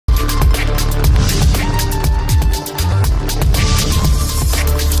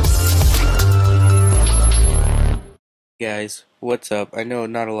Guys, what's up? I know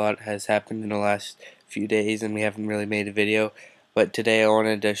not a lot has happened in the last few days and we haven't really made a video, but today I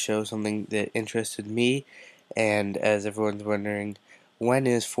wanted to show something that interested me, and as everyone's wondering, when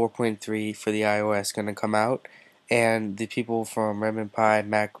is 4.3 for the iOS going to come out? And the people from Redmond Pi,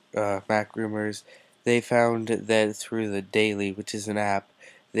 Mac Rumors, they found that through the Daily, which is an app,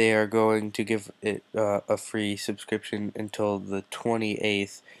 they are going to give it a free subscription until the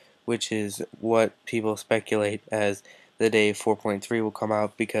 28th, which is what people speculate as the day 4.3 will come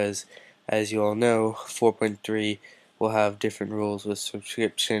out, because as you all know, 4.3 will have different rules with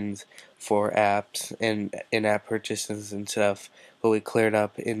subscriptions for apps and in-app purchases and stuff, but we cleared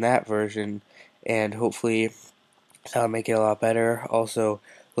up in that version, and hopefully that'll make it a lot better. Also,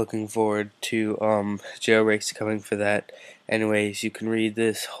 looking forward to jailbreaks coming for that. Anyways, you can read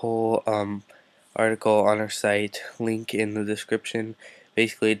this whole article on our site, link in the description.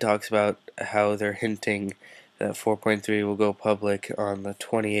 Basically, it talks about how they're hinting that 4.3 will go public on the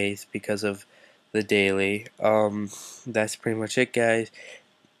 28th because of the daily. That's pretty much it, guys.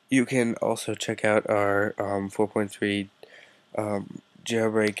 You can also check out our 4.3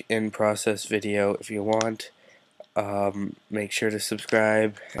 jailbreak in process video if you want. Make sure to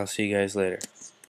subscribe. I'll see you guys later.